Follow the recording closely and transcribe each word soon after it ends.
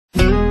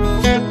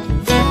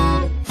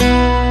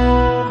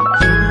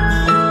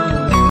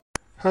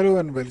Hello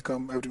and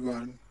welcome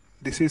everyone.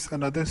 This is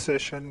another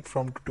session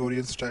from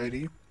Tutorials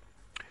Diary.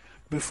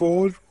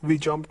 Before we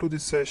jump to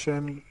this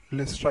session,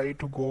 let's try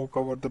to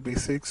cover the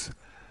basics.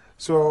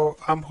 So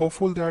I'm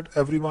hopeful that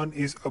everyone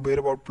is aware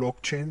about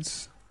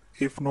blockchains.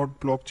 If not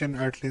blockchain,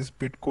 at least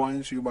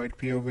bitcoins you might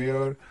be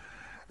aware.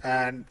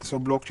 And so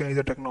blockchain is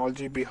the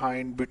technology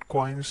behind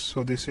bitcoins.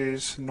 So this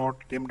is not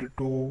limited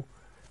to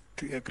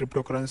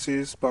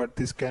cryptocurrencies, but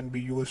this can be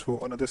used for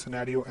another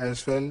scenario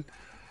as well.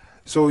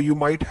 So you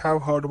might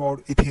have heard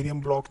about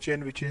Ethereum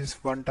blockchain, which is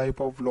one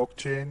type of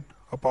blockchain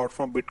apart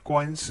from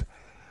Bitcoins.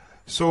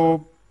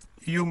 So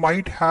you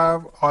might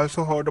have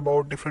also heard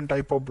about different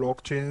type of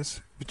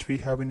blockchains which we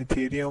have in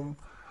Ethereum.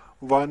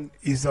 One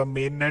is a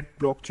mainnet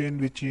blockchain,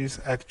 which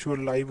is actual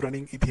live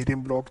running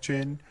Ethereum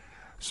blockchain.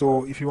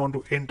 So if you want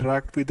to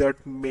interact with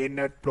that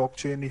mainnet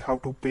blockchain, you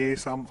have to pay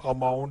some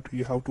amount.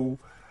 You have to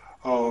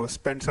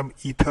spend some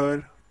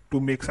ether to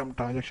make some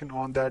transaction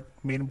on that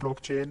main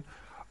blockchain.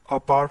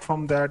 Apart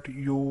from that,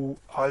 you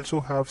also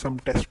have some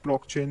test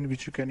blockchain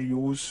which you can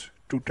use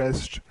to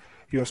test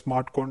your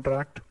smart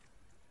contract.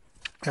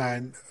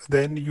 And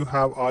then you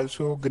have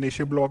also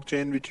Ganesha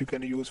blockchain which you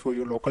can use for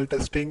your local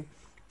testing.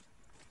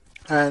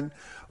 And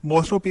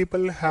most of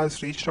people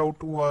has reached out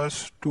to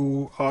us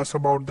to ask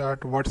about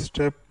that, what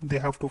step they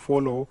have to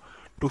follow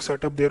to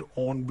set up their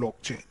own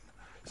blockchain.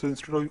 So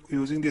instead of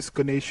using this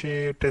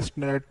Ganesha,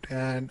 testnet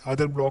and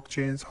other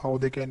blockchains, how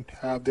they can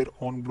have their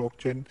own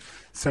blockchain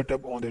set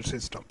up on their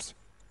systems.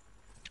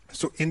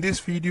 So in this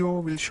video,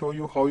 we'll show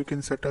you how you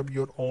can set up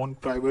your own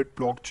private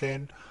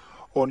blockchain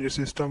on your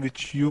system,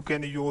 which you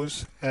can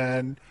use,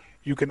 and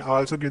you can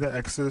also give the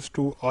access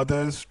to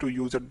others to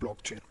use that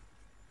blockchain.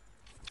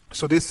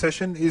 So this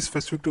session is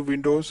specific to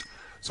Windows.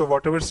 So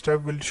whatever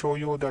step will show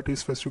you, that is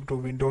specific to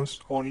Windows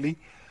only.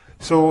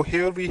 So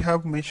here we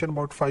have mentioned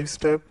about 5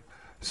 steps.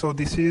 So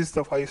this is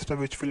the 5 steps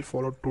which we'll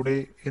follow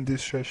today in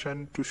this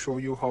session to show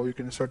you how you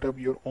can set up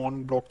your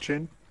own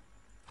blockchain.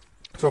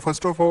 So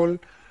first of all,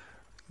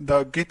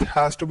 the Geth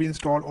has to be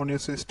installed on your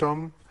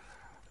system.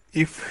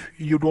 If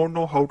you don't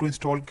know how to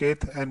install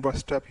Geth and what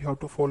step you have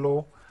to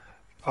follow,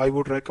 I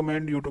would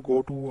recommend you to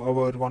go to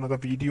our one of the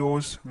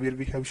videos where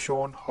we have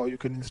shown how you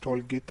can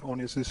install Geth on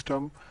your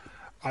system.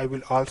 I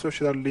will also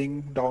share a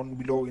link down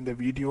below in the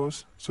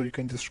videos, so you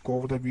can just go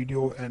over the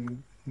video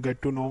and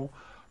get to know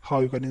how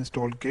you can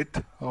install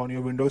Geth on your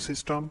Windows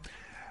system.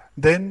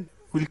 Then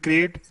we'll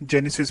create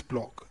Genesis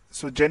block.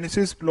 So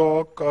Genesis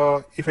block,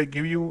 if I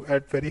give you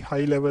at very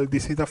high level,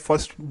 this is the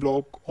first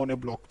block on a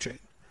blockchain.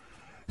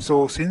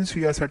 So since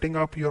we are setting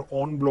up your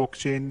own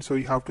blockchain, so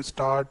you have to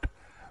start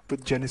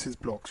with Genesis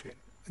block.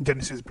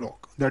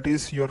 That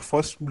is your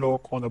first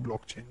block on the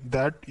blockchain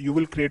that you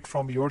will create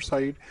from your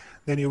side.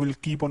 Then you will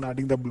keep on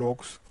adding the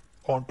blocks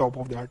on top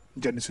of that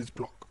Genesis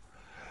block.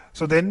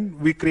 So then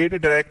we create a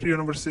directory on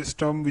our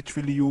system which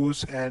we'll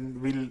use,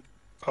 and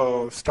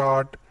we'll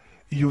start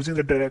using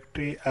the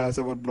directory as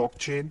our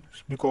blockchain,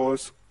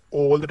 because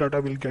all the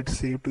data will get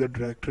saved to the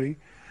directory.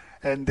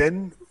 And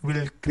then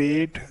we'll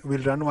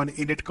run one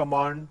init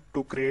command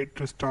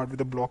to start with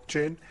the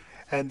blockchain.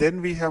 And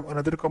then we have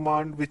another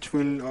command which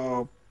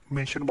will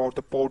mention about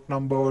the port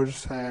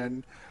numbers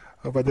and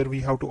whether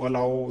we have to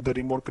allow the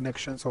remote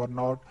connections or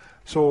not.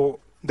 So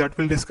that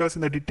we'll discuss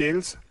in the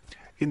details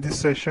in this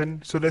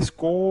session. So let's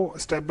go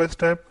step by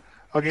step.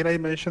 Again, I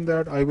mentioned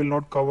that I will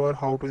not cover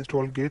how to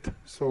install Geth.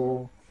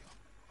 So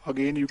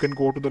again, you can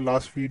go to the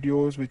last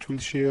videos which will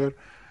share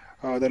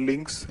the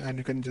links, and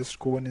you can just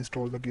go and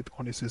install the Geth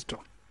on your system.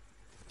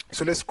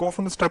 So let's go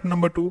from the step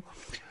number 2.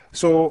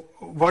 So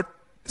what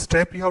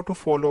step you have to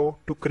follow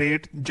to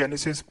create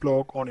Genesis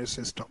block on your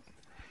system?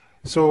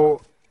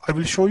 So I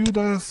will show you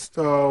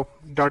the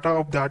data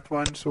of that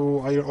one.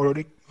 So I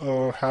already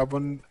have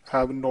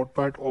a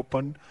notepad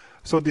open.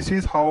 So this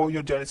is how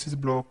your Genesis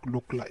block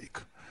look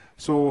like.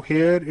 So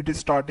here it is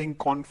starting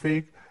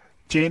config.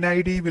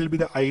 chainId will be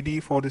the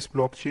ID for this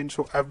blockchain.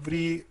 So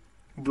every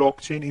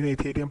blockchain in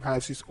Ethereum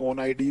has its own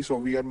ID. So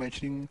we are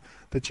mentioning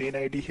the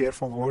chainId here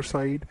from our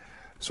side.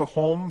 So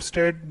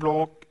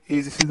homesteadBlock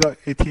this is the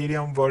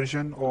Ethereum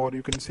version, or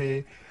you can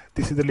say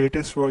this is the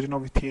latest version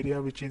of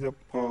Ethereum, which is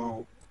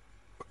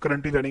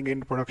currently running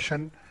in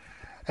production.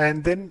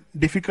 And then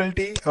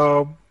difficulty,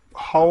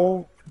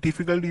 how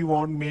difficult you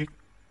want make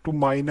to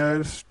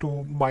miners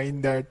to mine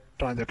that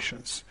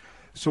transactions.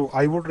 So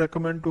I would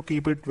recommend to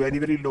keep it very,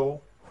 very low,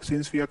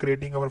 since we are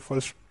creating our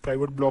first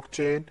private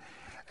blockchain.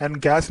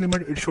 And gas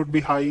limit, it should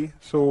be high,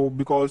 so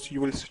because you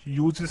will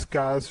use this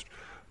gas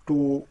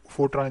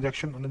for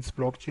transaction on this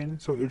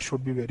blockchain, so it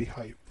should be very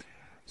high.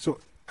 So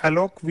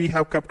alloc, we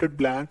have kept it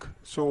blank,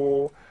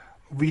 so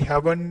we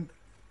haven't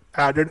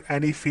added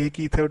any fake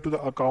ether to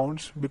the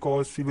accounts,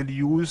 because we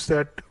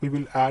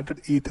will add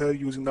that ether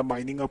using the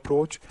mining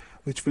approach,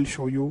 which we'll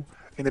show you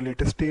in the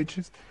later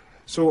stages.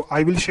 So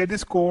I will share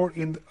this code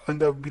in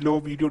the below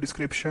video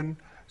description.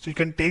 So you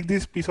can take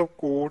this piece of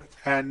code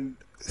and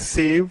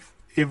save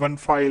one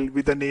file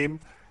with the name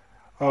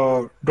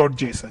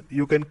 .json.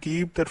 You can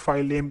keep that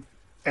file name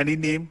any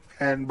name,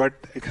 but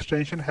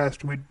extension has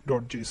to be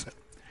 .json.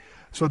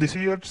 So this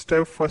is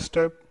your first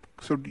step.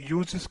 So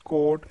use this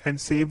code and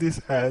save this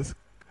as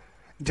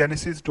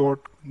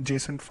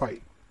genesis.json file.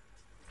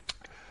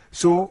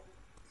 So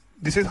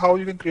this is how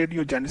you can create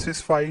your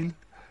Genesis file.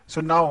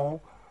 So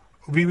now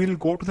we will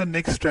go to the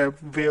next step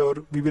where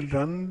we will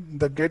run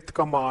the Geth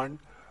command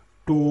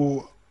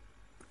to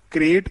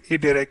create a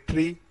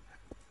directory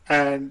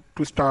and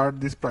to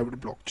start this private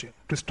blockchain,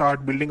 to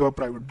start building our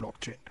private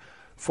blockchain.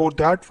 For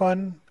that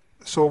one,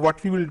 so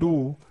what we will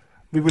do,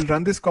 we will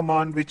run this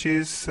command, which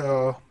is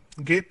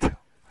git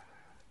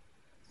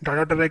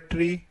data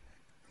directory,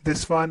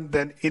 this one,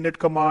 then init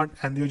command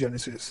and new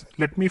Genesis.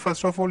 Let me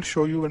first of all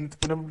show you, and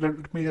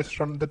let me just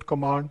run that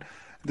command,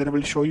 then I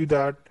will show you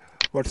that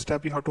what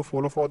step you have to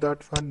follow for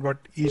that one, what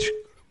each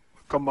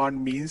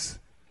command means.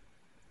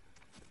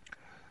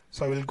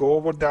 So I will go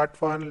over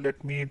that one.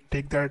 Let me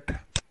take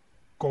that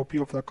copy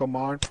of the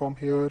command from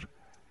here.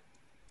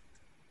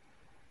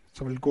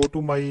 So I will go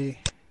to my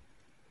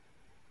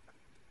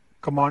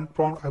command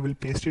prompt. I will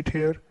paste it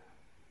here.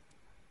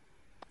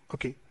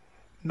 Okay.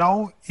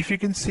 Now, if you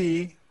can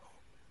see,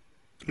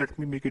 let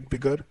me make it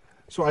bigger.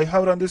 So I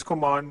have run this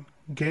command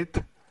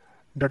git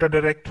data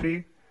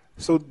directory.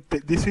 So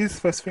this is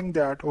specifying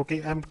that,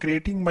 okay, I'm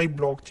creating my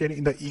blockchain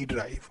in the E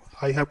drive.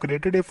 I have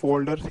created a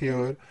folder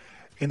here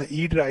in the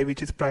E drive,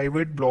 which is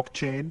private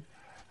blockchain,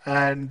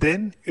 and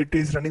then it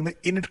is running the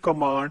init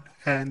command,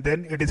 and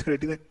then it is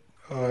creating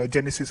the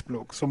Genesis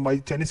block. So my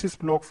Genesis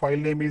block file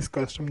name is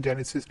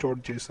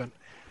CustomGenesis.json.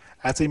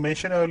 As I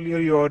mentioned earlier,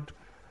 your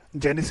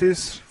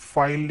Genesis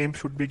file name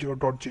should be your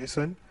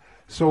 .json.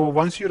 So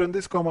once you run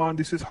this command,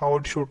 this is how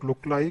it should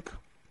look like.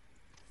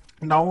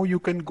 Now you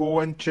can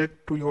go and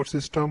check to your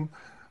system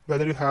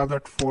whether you have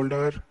that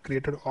folder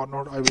created or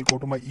not. I will go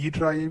to my E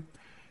drive.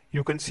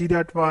 You can see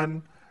that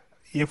one,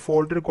 a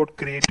folder got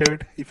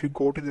created. If you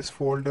go to this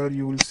folder,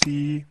 you will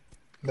see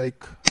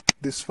like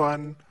this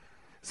one,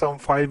 some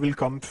file will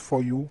come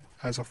for you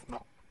as of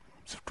now.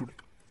 So today,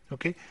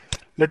 okay.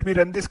 Let me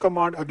run this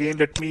command again.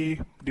 Let me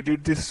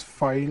delete this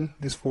file,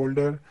 this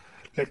folder.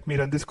 Let me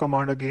run this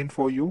command again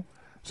for you.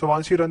 So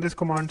once you run this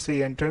command,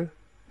 say enter.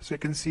 So you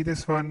can see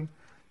this one.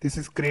 This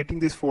is creating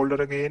this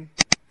folder again,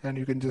 and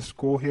you can just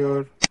go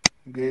here,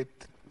 get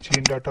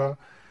chain data.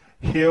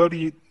 Here,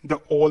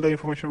 all the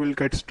information will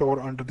get stored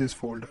under this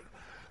folder.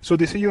 So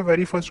this is your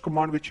very first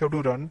command which you have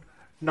to run.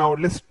 Now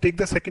let's take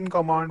the second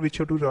command which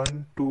you have to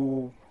run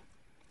to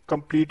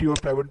complete your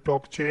private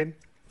blockchain.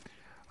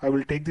 I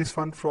will take this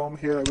one from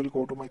here. I will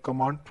go to my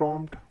command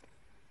prompt.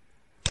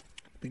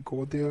 Let me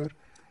go there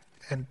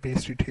and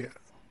paste it here.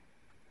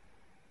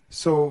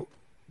 So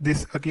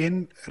this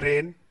again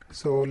ran.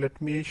 So let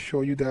me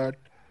show you that.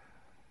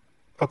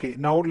 Okay,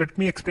 now let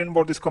me explain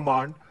about this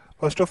command.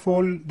 First of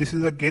all, this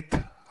is a git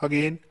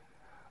again.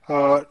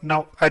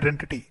 Now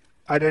identity.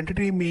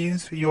 Identity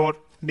means your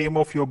name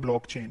of your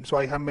blockchain. So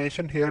I have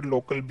mentioned here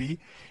localB.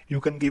 You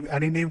can give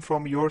any name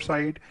from your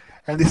side.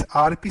 And this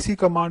rpc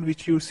command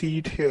which you see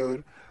it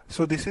here.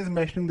 So this is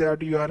mentioning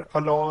that you are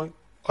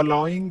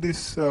allowing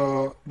this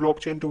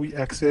blockchain to be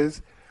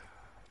accessed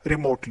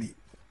remotely.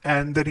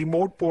 And the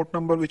remote port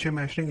number which I'm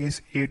mentioning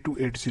is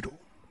 8280.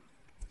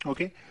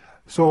 Okay,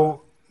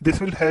 so this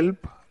will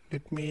help.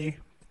 Let me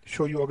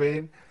show you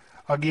again.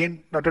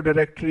 Again, data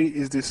directory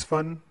is this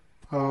one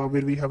where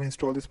we have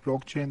installed this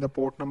blockchain. The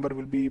port number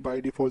will be by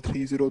default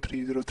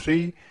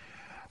 30303,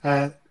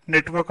 and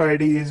network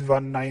ID is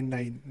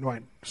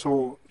 1991.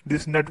 So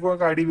this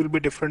network ID will be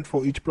different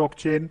for each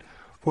blockchain.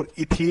 For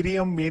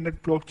Ethereum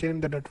mainnet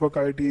blockchain, the network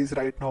ID is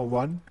right now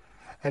 1,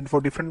 and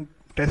for different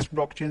test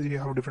blockchains, you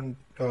have different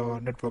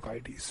network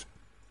IDs.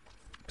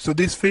 So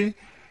this way,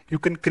 you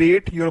can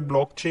create your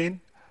blockchain.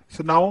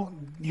 So now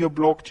your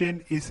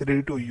blockchain is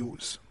ready to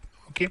use.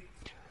 Okay.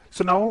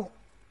 So now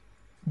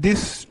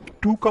these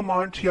two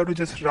commands you have to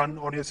just run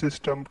on your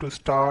system to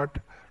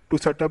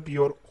set up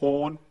your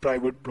own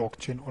private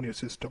blockchain on your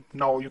system.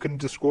 Now you can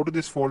just go to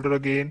this folder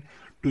again,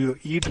 to your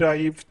E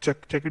drive,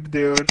 check it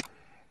there.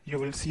 You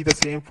will see the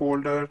same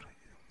folder.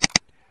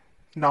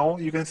 Now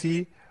you can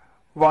see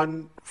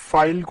one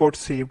file got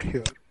saved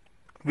here,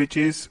 which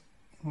is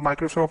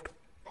Microsoft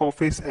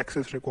Office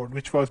access record,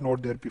 which was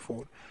not there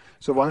before.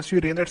 So once you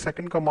run that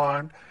second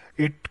command,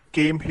 it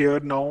came here.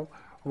 Now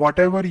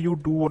whatever you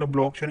do on a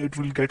blockchain, it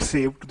will get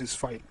saved to this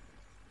file.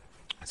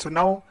 So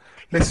now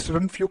let's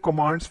run few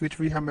commands which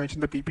we have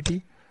mentioned in the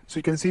PPT. So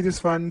you can see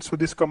this one. So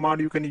this command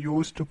you can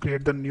use to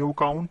create the new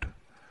account.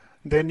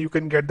 Then you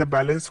can get the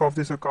balance of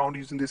this account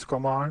using this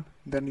command.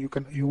 Then you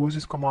can use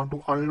this command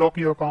to unlock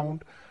your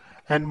account.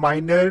 And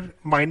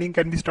mining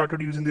can be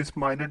started using this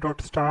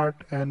miner.start,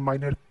 and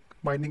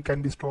mining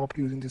can be stopped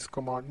using this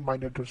command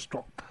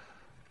miner.stop.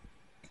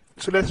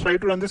 So let's try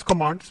to run these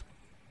commands.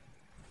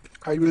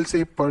 I will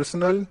say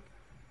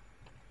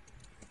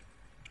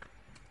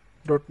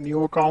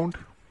personal.newAccount.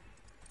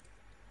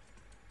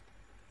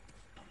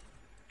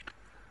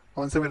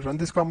 Once I will run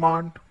this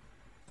command,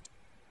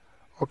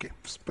 okay,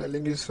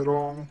 spelling is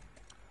wrong.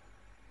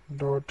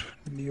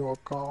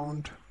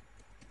 .newAccount.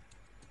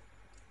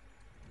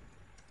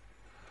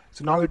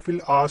 So now it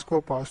will ask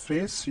for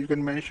passphrase. You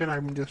can mention,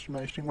 I'm just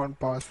mentioning one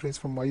passphrase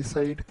from my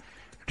side.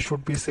 It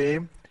should be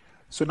same.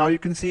 So now you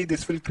can see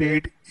this will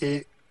create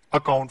a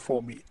account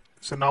for me.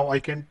 So now I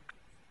can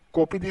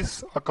copy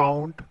this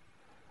account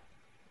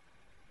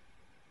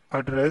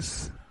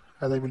address,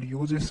 as I will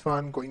use this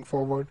one going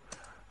forward.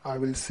 I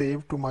will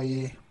save to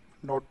my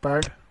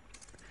notepad.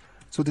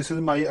 So this is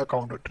my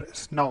account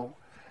address. Now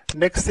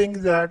next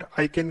thing that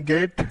I can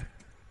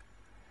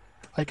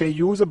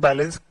use a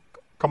balance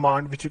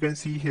command, which you can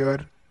see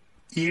here,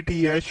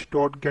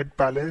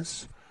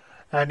 eth.getBalance,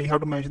 and you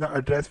have to mention the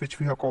address which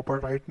we have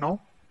copied right now.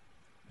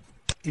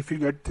 If you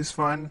get this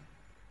one,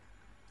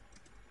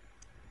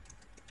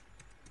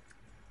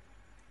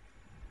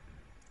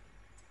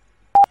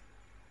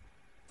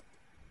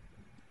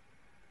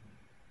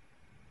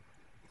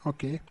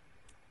 okay,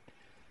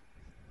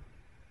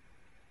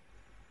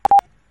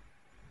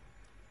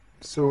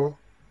 so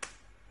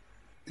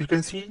you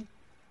can see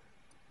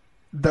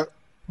the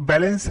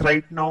balance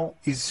right now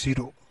is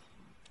 0,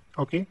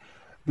 okay,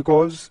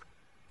 because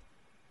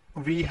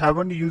we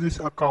haven't used this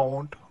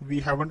account, we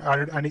haven't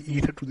added any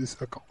ether to this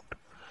account.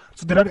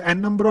 So there are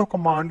n number of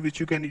commands which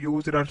you can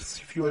use. There are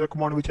few other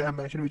commands which I have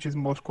mentioned, which is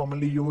most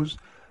commonly used.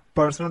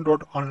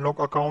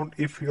 Personal.unlockAccount.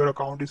 If your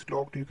account is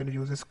locked, you can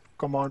use this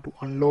command to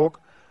unlock.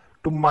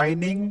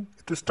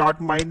 To start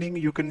mining,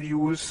 you can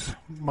use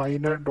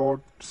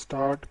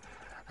miner.start,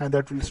 and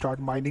that will start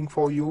mining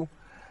for you.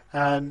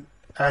 And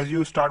as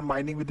you start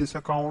mining with this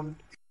account,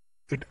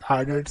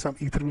 some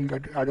ether will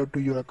get added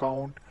to your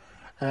account,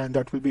 and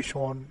that will be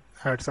shown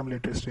at some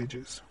later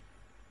stages.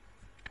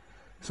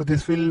 So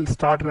this will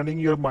start running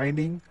your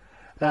mining,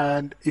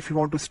 and if you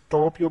want to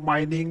stop your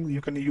mining,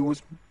 you can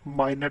use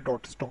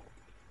miner.stop.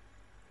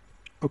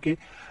 Okay,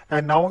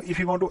 and now if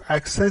you want to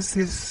access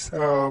this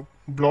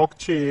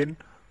blockchain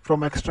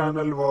from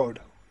external world,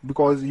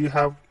 because you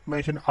have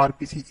mentioned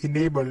RPC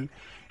enable,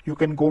 you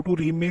can go to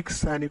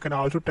Remix and you can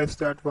also test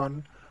that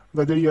one,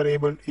 whether you are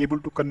able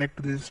to connect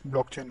to this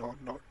blockchain or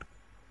not.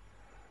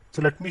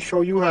 So let me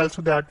show you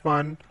also that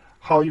one,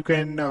 how you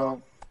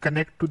can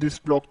connect to this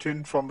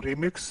blockchain from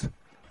Remix.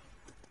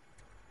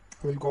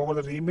 We'll go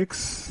over the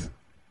Remix.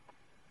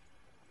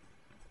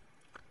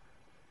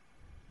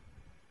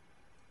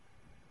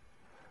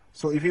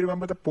 So if you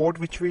remember, the port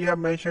which we have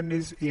mentioned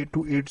is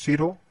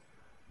 8280.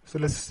 So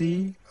let's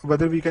see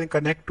whether we can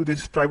connect to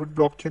this private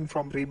blockchain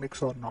from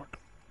Remix or not.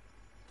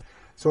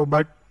 So,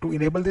 but to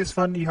enable this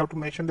one, you have to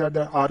mention that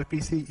the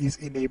RPC is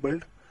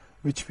enabled,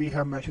 which we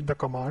have mentioned the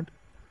command.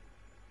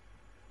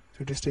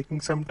 So it is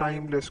taking some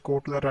time. Let's go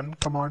to the run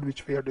command,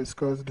 which we have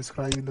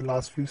described in the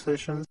last few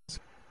sessions.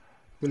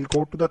 We'll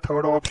go to the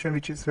third option,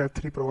 which is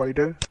Web3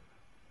 provider.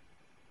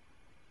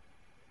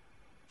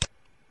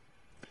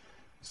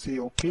 Say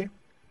OK.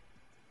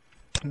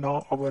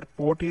 Now our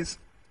port is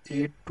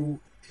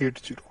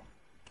 8280.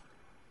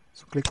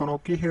 So click on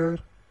OK here.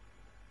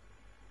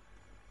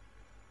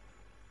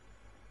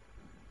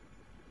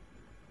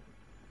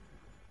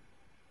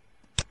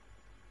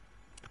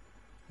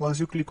 Once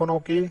you click on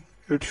OK,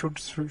 it should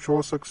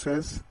show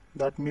success.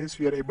 That means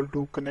we are able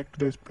to connect to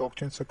this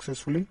blockchain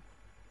successfully.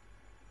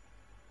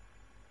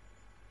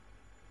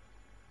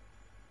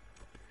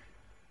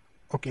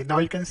 Okay, now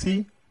you can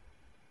see,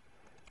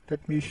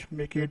 let me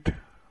make it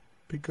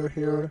bigger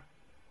here.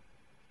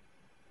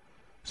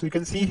 So you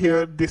can see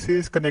here, this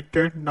is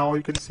connected. Now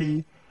you can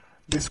see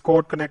this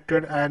code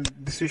connected, and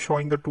this is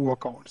showing the two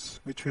accounts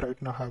which we right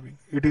now having.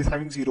 It is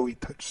having 0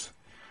 ethers.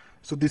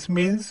 So this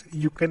means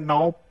you can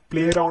now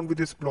play around with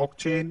this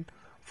blockchain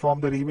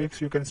from the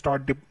Remix. You can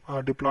start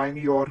deploying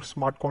your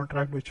smart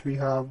contract, which we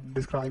have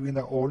described in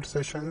the old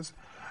sessions,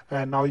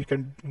 and now you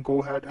can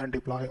go ahead and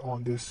deploy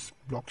on this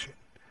blockchain.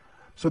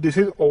 So this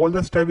is all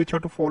the steps which you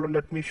have to follow.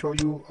 Let me show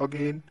you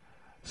again.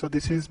 So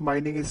this is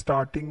mining is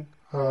starting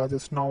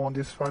just now on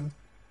this one.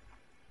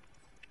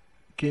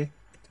 Okay,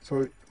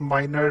 so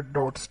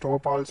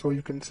miner.stop also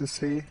you can just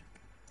say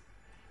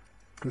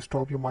to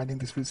stop your mining.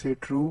 This will say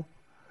true.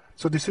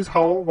 So this is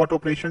what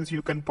operations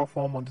you can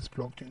perform on this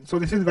blockchain. So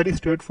this is very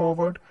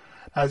straightforward,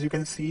 as you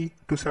can see,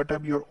 to set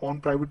up your own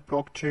private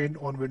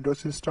blockchain on Windows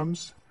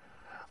systems.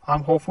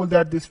 I'm hopeful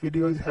that this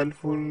video is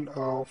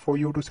helpful for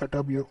you to set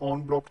up your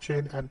own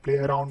blockchain and play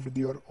around with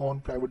your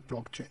own private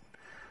blockchain.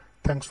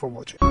 Thanks for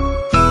watching.